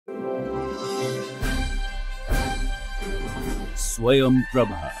Swayam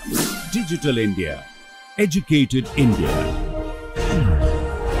Prabha. Digital India. Educated India.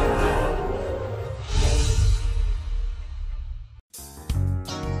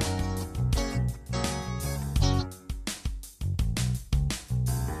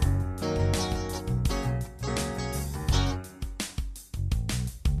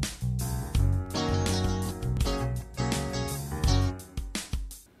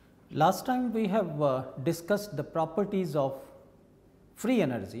 Last time we have discussed the properties of free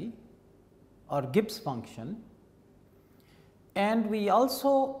energy or Gibbs function, and we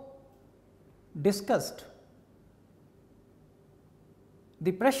also discussed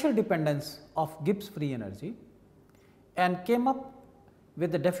the pressure dependence of Gibbs free energy and came up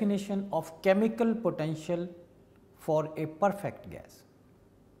with the definition of chemical potential for a perfect gas.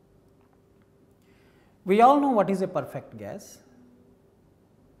 We all know what is a perfect gas.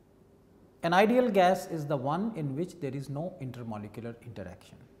 An ideal gas is the one in which there is no intermolecular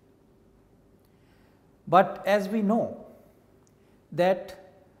interaction. But as we know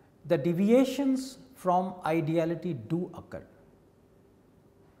that the deviations from ideality do occur.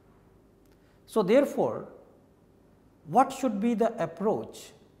 So, therefore, what should be the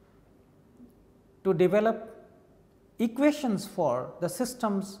approach to develop equations for the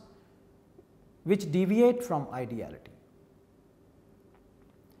systems which deviate from ideality?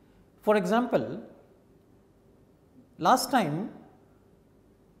 For example, last time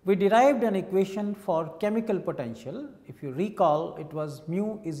we derived an equation for chemical potential. If you recall, it was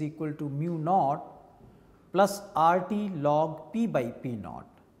mu is equal to mu naught plus RT log P by P naught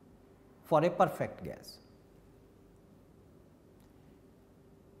for a perfect gas.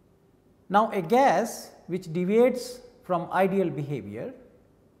 Now, a gas which deviates from ideal behavior,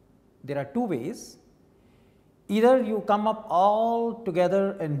 there are two ways. Either you come up all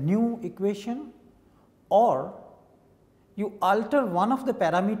together a new equation, or you alter one of the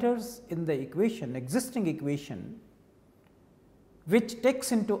parameters in the equation, existing equation, which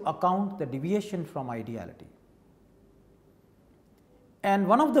takes into account the deviation from ideality. And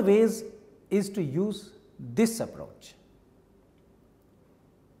one of the ways is to use this approach.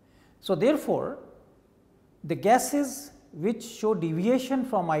 So, therefore, the gases which show deviation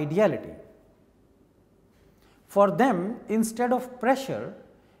from ideality, for them, instead of pressure,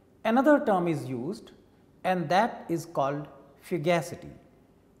 another term is used, and that is called fugacity.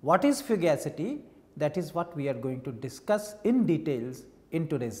 What is fugacity? That is what we are going to discuss in details in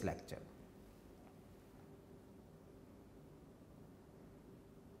today's lecture.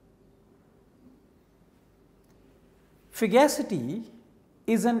 Fugacity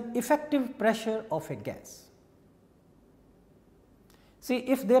is an effective pressure of a gas. See,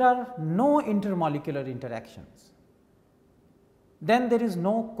 if there are no intermolecular interactions, then there is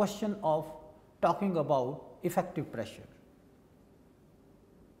no question of talking about effective pressure.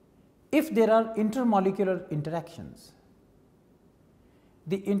 If there are intermolecular interactions,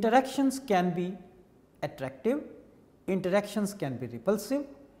 the interactions can be attractive, interactions can be repulsive,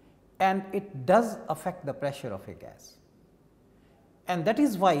 and it does affect the pressure of a gas. And that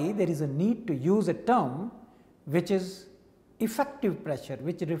is why there is a need to use a term which is effective pressure,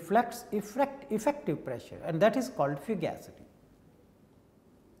 which reflects effective pressure, and that is called fugacity.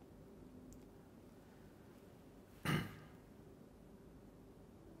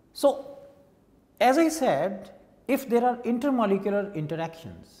 So, as I said, if there are intermolecular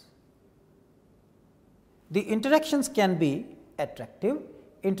interactions, the interactions can be attractive,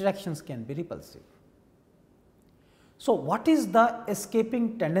 interactions can be repulsive. So, what is the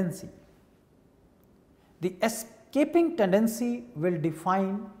escaping tendency? The escaping tendency will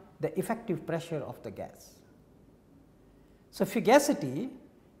define the effective pressure of the gas. So, fugacity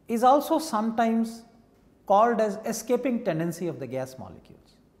is also sometimes called as escaping tendency of the gas molecules.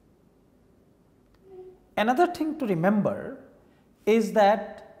 Another thing to remember is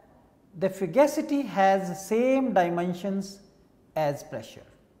that the fugacity has same dimensions as pressure.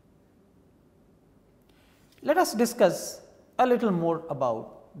 Let us discuss a little more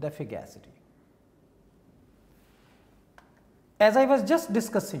about the fugacity. As I was just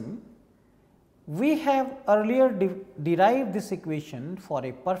discussing, we have earlier derived this equation for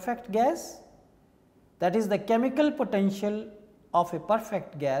a perfect gas, that is the chemical potential of a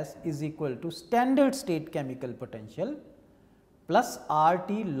perfect gas is equal to standard state chemical potential plus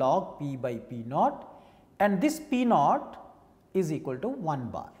RT log P by P naught, and this P naught is equal to 1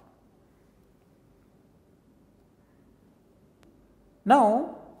 bar.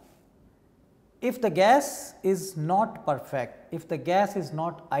 Now, if the gas is not perfect, if the gas is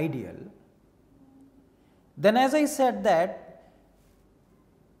not ideal, then as I said that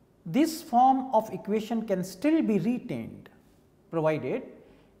this form of equation can still be retained provided,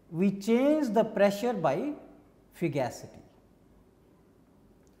 we change the pressure by fugacity.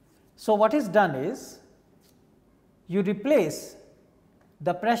 So, what is done is you replace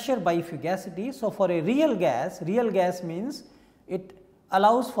the pressure by fugacity. So, for a real gas means it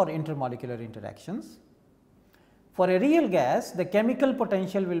allows for intermolecular interactions. For a real gas, the chemical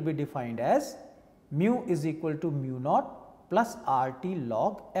potential will be defined as mu is equal to mu naught plus R T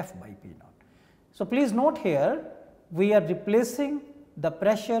log F by P naught. So, please note here we are replacing the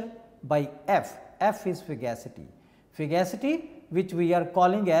pressure by F. F is fugacity. Fugacity, which we are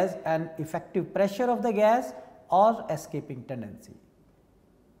calling as an effective pressure of the gas or escaping tendency.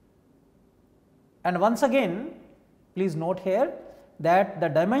 And once again, please note here that the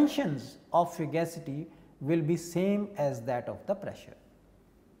dimensions of fugacity will be same as that of the pressure.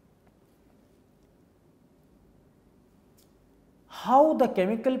 How the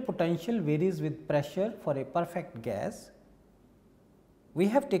chemical potential varies with pressure for a perfect gas, we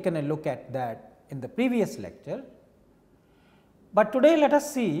have taken a look at that in the previous lecture, but today let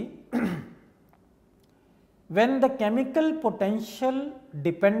us see when the chemical potential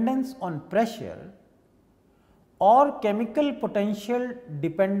dependence on pressure or chemical potential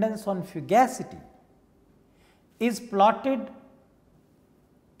dependence on fugacity is plotted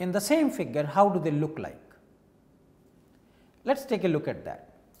in the same figure, how do they look like? Let us take a look at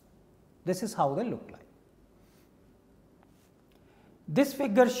that. This is how they look like. This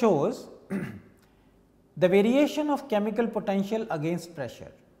figure shows the variation of chemical potential against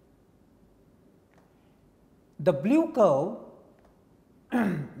pressure. The blue curve,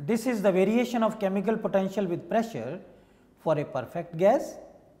 this is the variation of chemical potential with pressure for a perfect gas,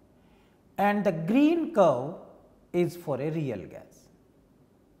 and the green curve is for a real gas.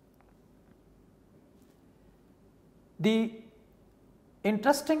 The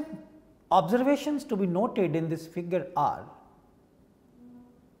interesting observations to be noted in this figure are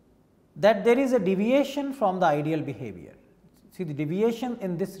that there is a deviation from the ideal behavior. See the deviation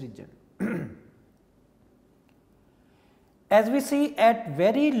in this region. As we see at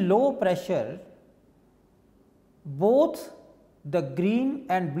very low pressure, both the green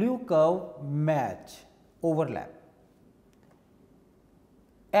and blue curve match, overlap.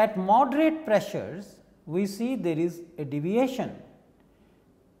 At moderate pressures, we see there is a deviation.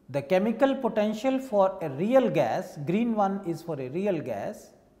 The chemical potential for a real gas, green one is for a real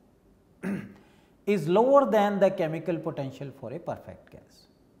gas, is lower than the chemical potential for a perfect gas.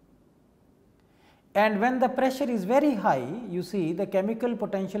 And when the pressure is very high, you see the chemical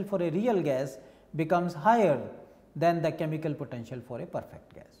potential for a real gas becomes higher than the chemical potential for a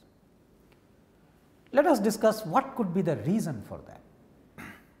perfect gas. Let us discuss what could be the reason for that.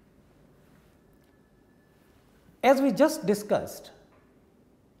 As we just discussed,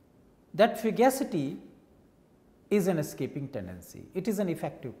 that fugacity is an escaping tendency, it is an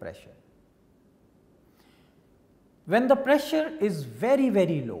effective pressure. When the pressure is very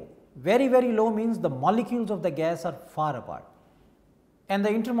low, very low means the molecules of the gas are far apart and the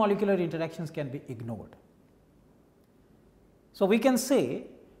intermolecular interactions can be ignored. So, we can say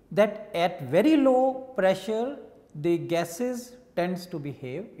that at very low pressure the gases tends to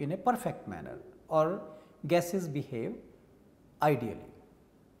behave in a perfect manner or gases behave ideally.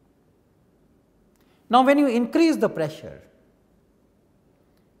 Now, when you increase the pressure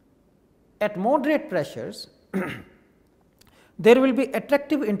at moderate pressures, there will be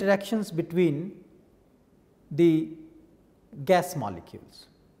attractive interactions between the gas molecules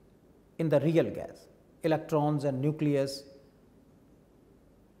in the real gas, electrons and nucleus.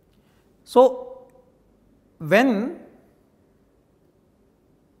 So, when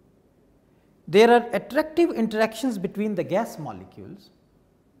there are attractive interactions between the gas molecules,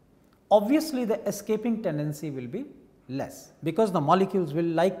 obviously the escaping tendency will be less, because the molecules will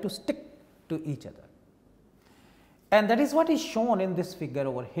like to stick to each other. And that is what is shown in this figure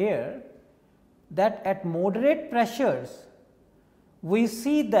over here, that at moderate pressures we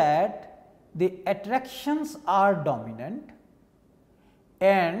see that the attractions are dominant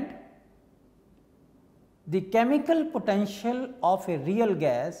and the chemical potential of a real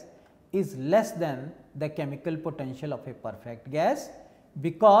gas is less than the chemical potential of a perfect gas,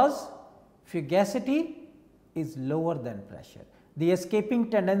 because fugacity is lower than pressure. The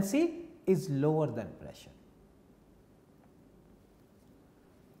escaping tendency is lower than pressure.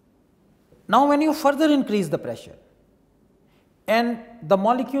 Now, when you further increase the pressure and the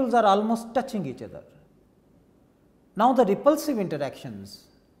molecules are almost touching each other, now the repulsive interactions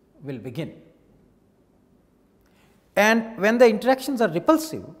will begin. And when the interactions are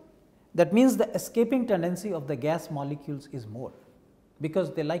repulsive, that means the escaping tendency of the gas molecules is more,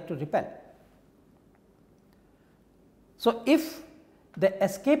 because they like to repel. So, if the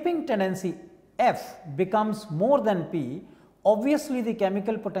escaping tendency F becomes more than P, obviously the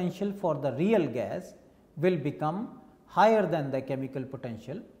chemical potential for the real gas will become higher than the chemical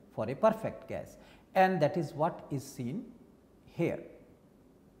potential for a perfect gas, and that is what is seen here.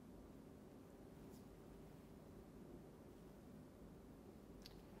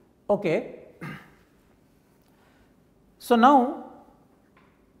 Okay. So, now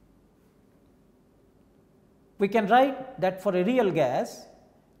we can write that for a real gas,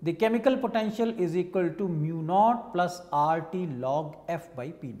 the chemical potential is equal to mu naught plus R T log F by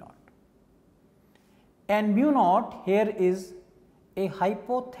P naught, and mu naught here is a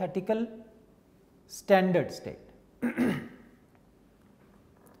hypothetical standard state.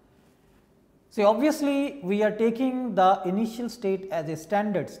 See, obviously, we are taking the initial state as a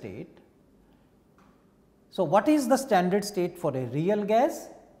standard state. So, what is the standard state for a real gas?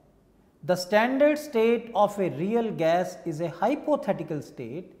 The standard state of a real gas is a hypothetical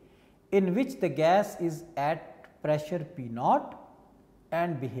state in which the gas is at pressure P naught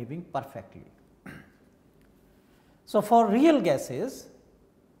and behaving perfectly. So, for real gases,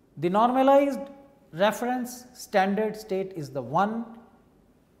 the normalized reference standard state is the one.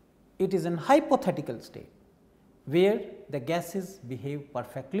 It is in hypothetical state where the gases behave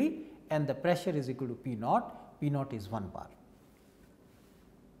perfectly and the pressure is equal to P naught, P naught is 1 bar.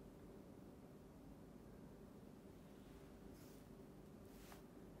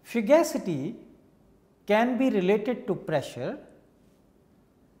 Fugacity can be related to pressure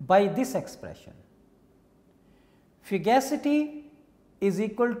by this expression. Fugacity is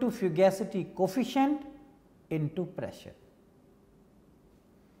equal to fugacity coefficient into pressure.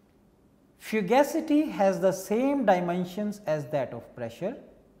 Fugacity has the same dimensions as that of pressure.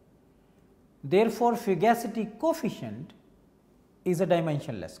 Therefore, fugacity coefficient is a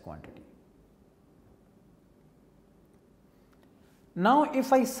dimensionless quantity. Now,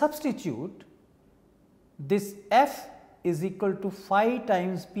 if I substitute this F is equal to phi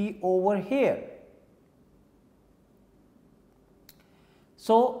times P over here.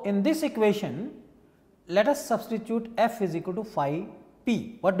 So, in this equation, let us substitute F is equal to phi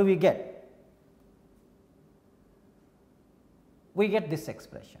P. What do we get? We get this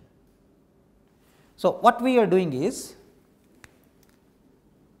expression. So, what we are doing is,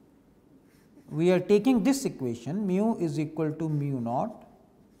 we are taking this equation mu is equal to mu naught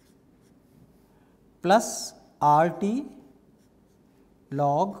plus R T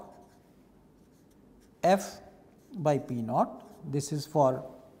log F by P naught. This is for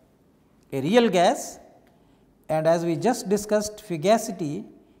a real gas, and as we just discussed, fugacity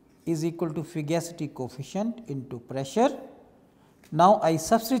is equal to fugacity coefficient into pressure. Now, I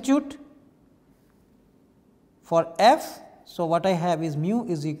substitute for F. So, what I have is mu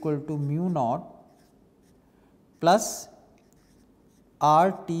is equal to mu naught plus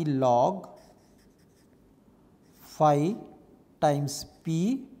R T log phi times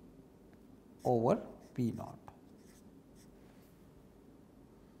P over P naught.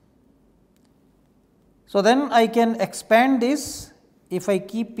 So, then I can expand this. If I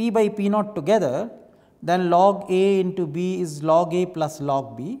keep P by P naught together, then log A into B is log A plus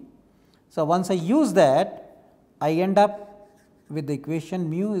log B. So, once I use that, I end up with the equation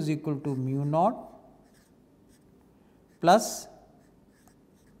mu is equal to mu naught plus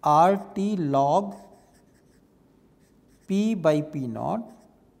R T log P by P naught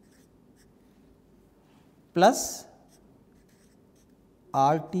plus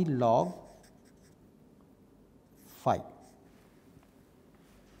R T log phi.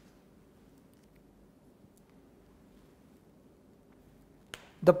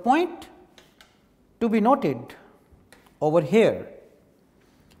 The point to be noted over here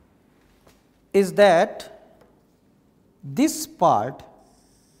is that this part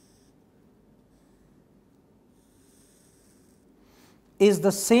is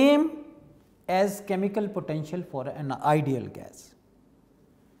the same as chemical potential for an ideal gas.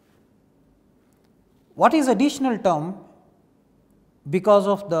 What is additional term because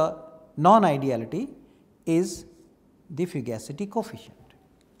of the non-ideality is the fugacity coefficient.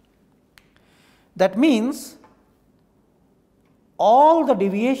 That means, all the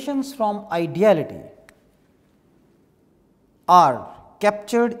deviations from ideality are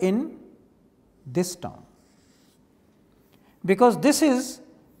captured in this term, because this is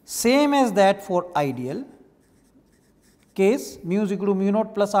same as that for ideal case, mu is equal to mu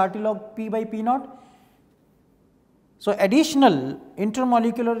naught plus R T log P by P naught. So, additional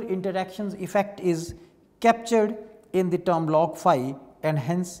intermolecular interactions effect is captured in the term log phi, and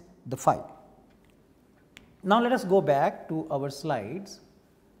hence the phi. Now, let us go back to our slides.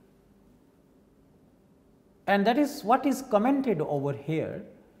 and that is what is commented over here,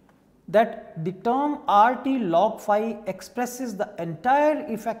 that the term RT log phi expresses the entire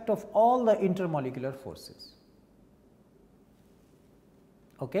effect of all the intermolecular forces.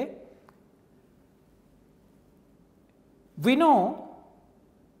 Okay. We know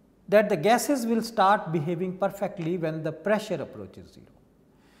that the gases will start behaving perfectly when the pressure approaches 0.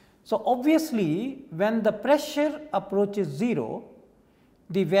 So, obviously, when the pressure approaches 0,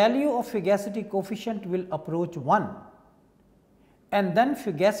 the value of fugacity coefficient will approach 1, and then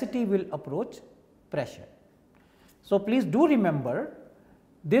fugacity will approach pressure. So, please do remember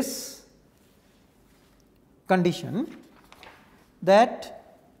this condition, that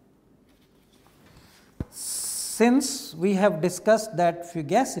since we have discussed that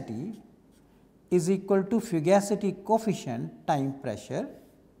fugacity is equal to fugacity coefficient time pressure,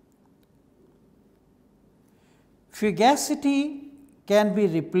 fugacity can be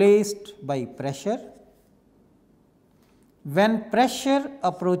replaced by pressure when pressure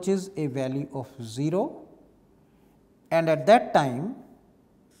approaches a value of 0, and at that time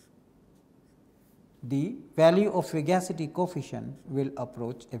the value of fugacity coefficient will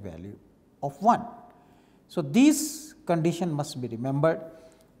approach a value of 1. So, these condition must be remembered,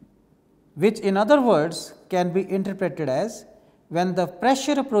 which in other words can be interpreted as, when the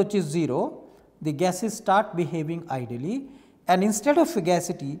pressure approaches 0, the gases start behaving ideally, and instead of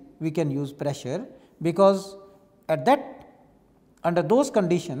fugacity we can use pressure, because at that, under those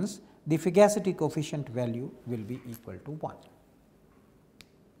conditions, the fugacity coefficient value will be equal to 1.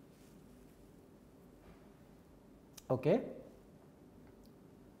 Okay.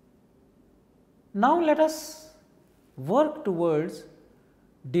 Now, let us work towards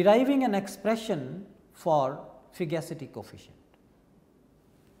deriving an expression for fugacity coefficient.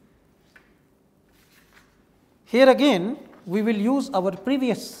 Here again we will use our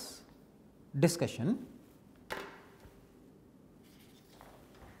previous discussion.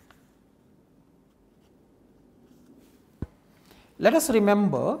 Let us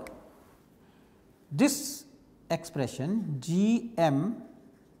remember this expression, G m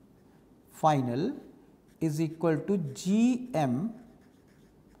final is equal to G m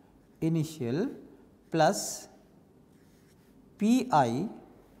initial plus P I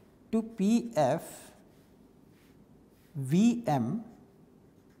to P f V m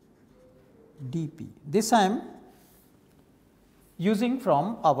d p. This I am using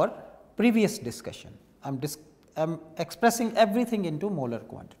from our previous discussion. I am expressing everything into molar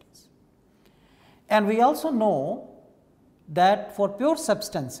quantities. And we also know that for pure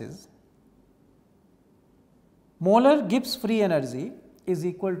substances, molar Gibbs free energy is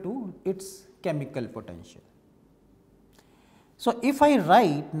equal to its chemical potential. So, if I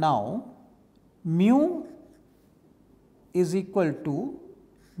write now mu is equal to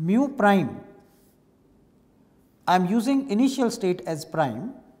mu prime, I am using initial state as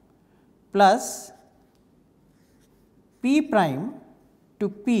prime, plus P prime to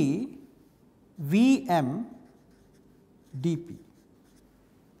P V m d p.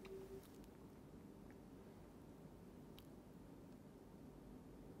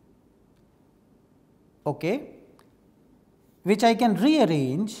 Okay, which I can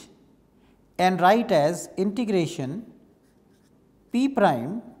rearrange and write as integration P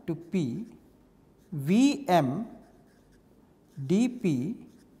prime to P V m d p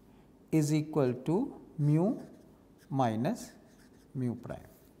is equal to mu minus mu prime.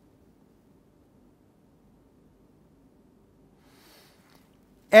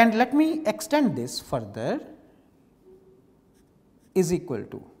 And let me extend this further, is equal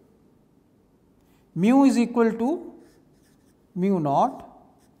to mu is equal to mu naught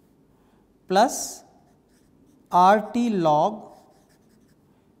plus R T log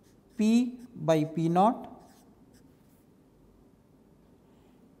P by P naught,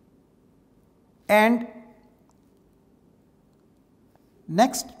 and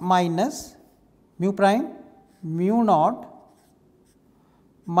next minus mu prime mu naught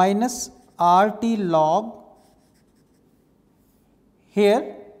minus R T log,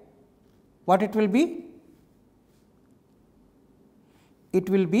 here what it will be? It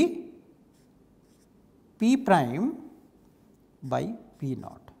will be P prime by P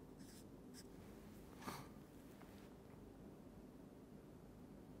naught.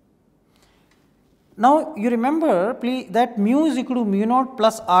 Now, you remember please that mu is equal to mu naught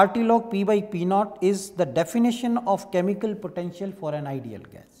plus R T log P by P naught is the definition of chemical potential for an ideal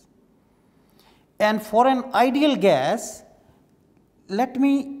gas. And for an ideal gas, let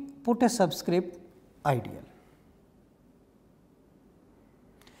me put a subscript ideal.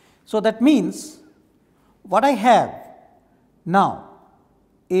 So, that means what I have now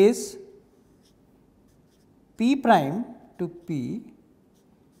is P prime to P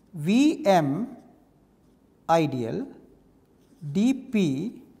V m ideal dP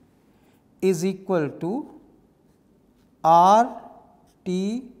is equal to R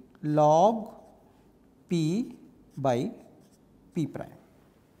T log P by P prime.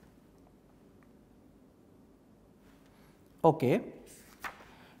 Okay.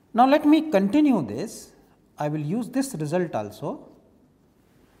 Now, let me continue this. I will use this result also.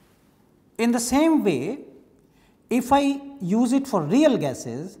 In the same way, if I use it for real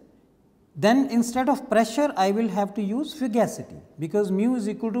gases, then instead of pressure I will have to use fugacity, because mu is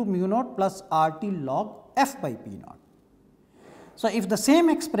equal to mu naught plus R T log F by P naught. So, if the same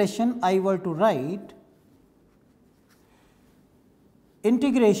expression I were to write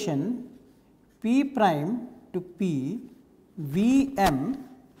integration P prime to P V m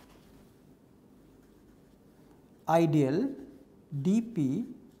ideal dP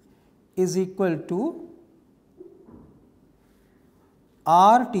is equal to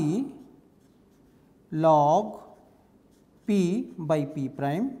R T log P by P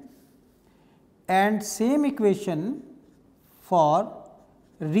prime, and same equation for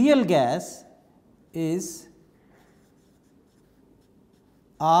real gas is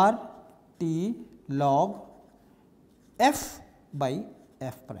R T log F by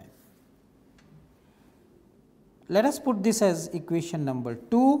F prime. Let us put this as equation number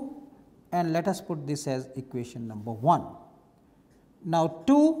 2 and let us put this as equation number 1. Now,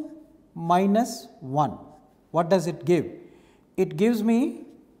 2 minus 1, what does it give? It gives me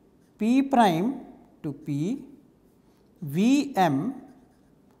P prime to P V m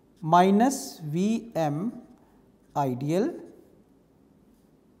minus V m ideal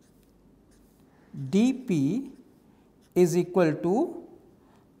dP is equal to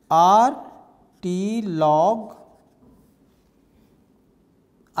R T log,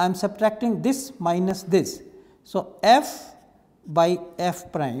 I am subtracting this minus this. So, F by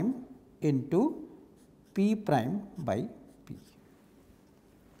F prime into P prime by P.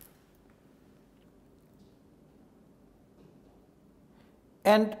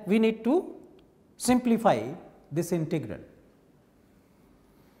 And we need to simplify this integral.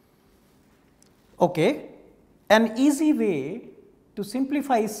 Okay. An easy way to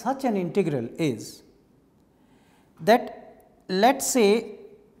simplify such an integral is that let us say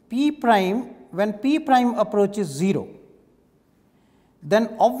P prime, when P prime approaches 0,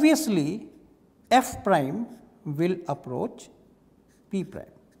 then obviously F prime will approach P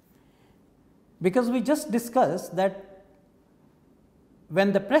prime, because we just discussed that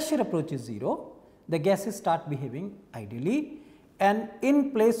when the pressure approaches 0, the gases start behaving ideally, and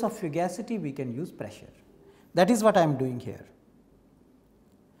in place of fugacity we can use pressure. That is what I am doing here.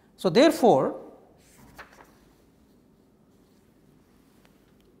 So, therefore,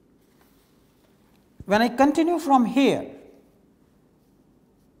 when I continue from here,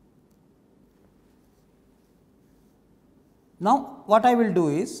 now what I will do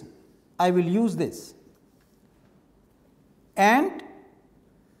is I will use this, and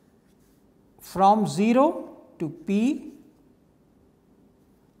from 0 to P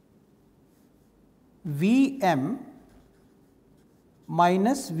V m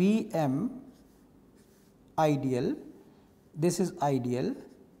minus V m ideal, this is ideal,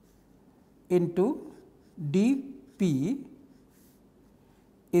 into dP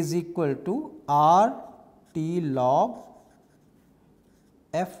is equal to R T log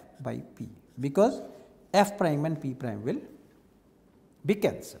F by P, because F prime and P prime will be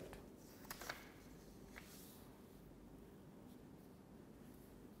cancelled.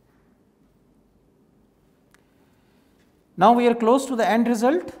 Now, we are close to the end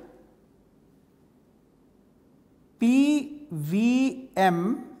result. P V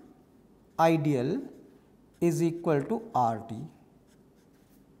m ideal is equal to R T,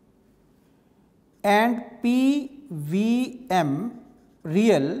 and P V m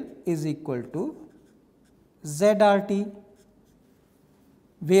real is equal to Z R T,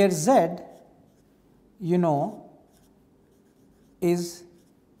 where Z you know is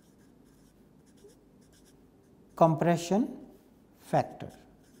compression factor.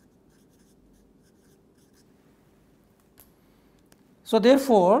 So,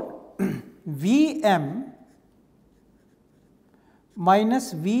 therefore, V m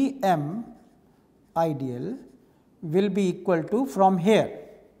minus V m ideal will be equal to, from here,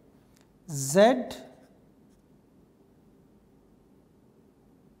 Z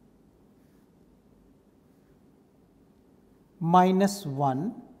minus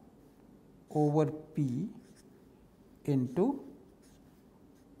 1 over P into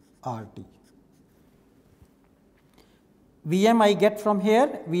R T. V m I get from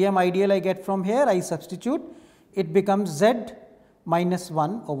here, V m ideal I get from here, I substitute, it becomes Z minus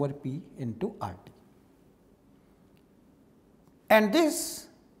 1 over P into R T. And this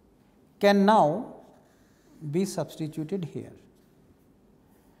can now be substituted here.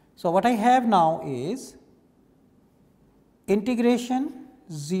 So, what I have now is integration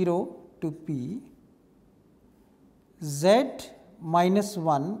 0 to P Z minus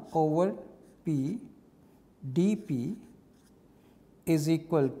 1 over P dP is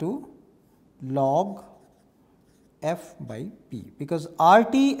equal to log F by P, because R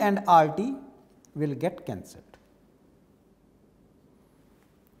T and R T will get cancelled.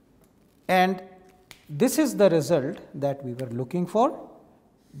 And this is the result that we were looking for.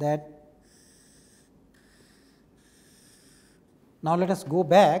 That now let us go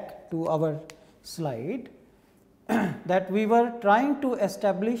back to our slide that we were trying to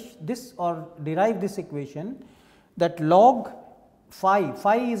establish this or derive this equation, that log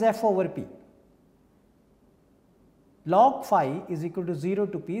phi is F over P. Log phi is equal to 0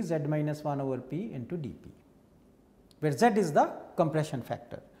 to P Z minus 1 over P into dP, where Z is the compression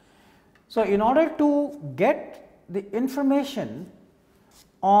factor. So, in order to get the information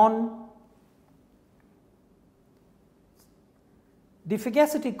on the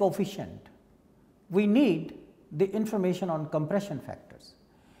Fugacity coefficient, we need the information on compression factors.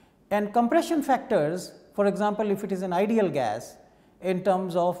 And compression factors, for example, if it is an ideal gas, in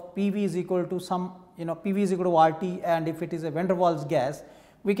terms of PV is equal to some, PV is equal to RT, and if it is a van der Waals gas,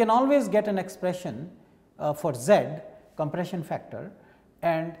 we can always get an expression for Z compression factor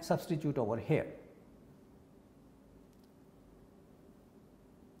and substitute over here.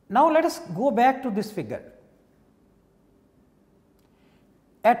 Now, let us go back to this figure.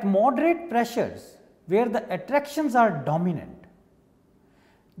 At moderate pressures where the attractions are dominant,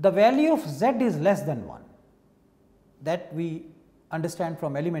 the value of Z is less than 1, that we understand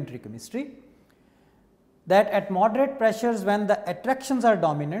from elementary chemistry, that at moderate pressures when the attractions are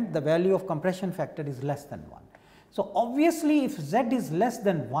dominant, the value of compression factor is less than 1. So, obviously, if Z is less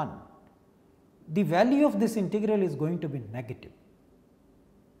than 1, the value of this integral is going to be negative.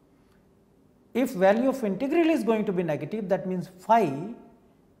 If value of integral is going to be negative, that means phi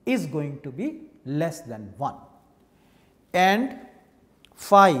is going to be less than 1, and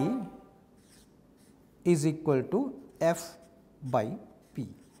phi is equal to F by P.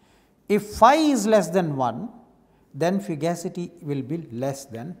 If phi is less than 1, then fugacity will be less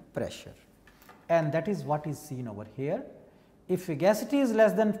than pressure, and that is what is seen over here. If fugacity is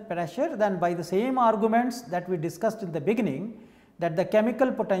less than pressure, then by the same arguments that we discussed in the beginning, that the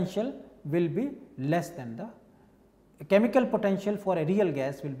chemical potential will be less than the chemical potential for a real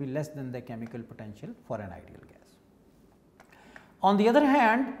gas will be less than the chemical potential for an ideal gas. On the other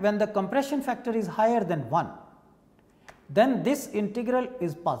hand, when the compression factor is higher than 1, then this integral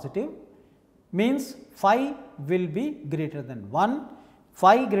is positive, means phi will be greater than 1.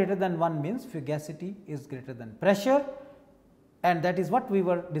 Phi greater than 1 means fugacity is greater than pressure, and that is what we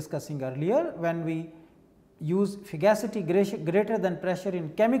were discussing earlier when we use fugacity greater than pressure in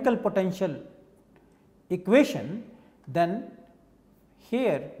chemical potential equation. Then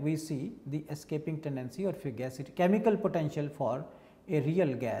here we see the escaping tendency or fugacity chemical potential for a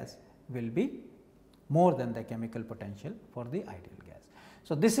real gas will be more than the chemical potential for the ideal gas.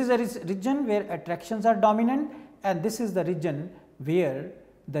 So, this is a region where attractions are dominant, and this is the region where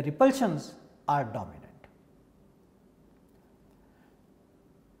the repulsions are dominant.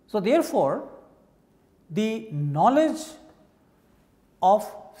 So, therefore, the knowledge of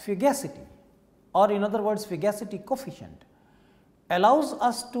fugacity, or in other words fugacity coefficient, allows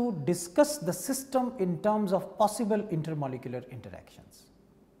us to discuss the system in terms of possible intermolecular interactions.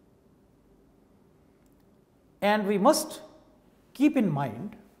 And we must keep in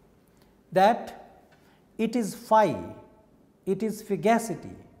mind that it is phi, it is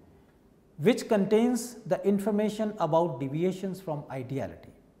fugacity which contains the information about deviations from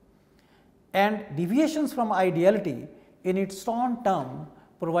ideality. And deviations from ideality in its own term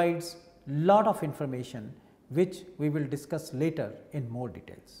provides lot of information which we will discuss later in more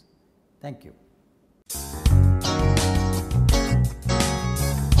details. Thank you.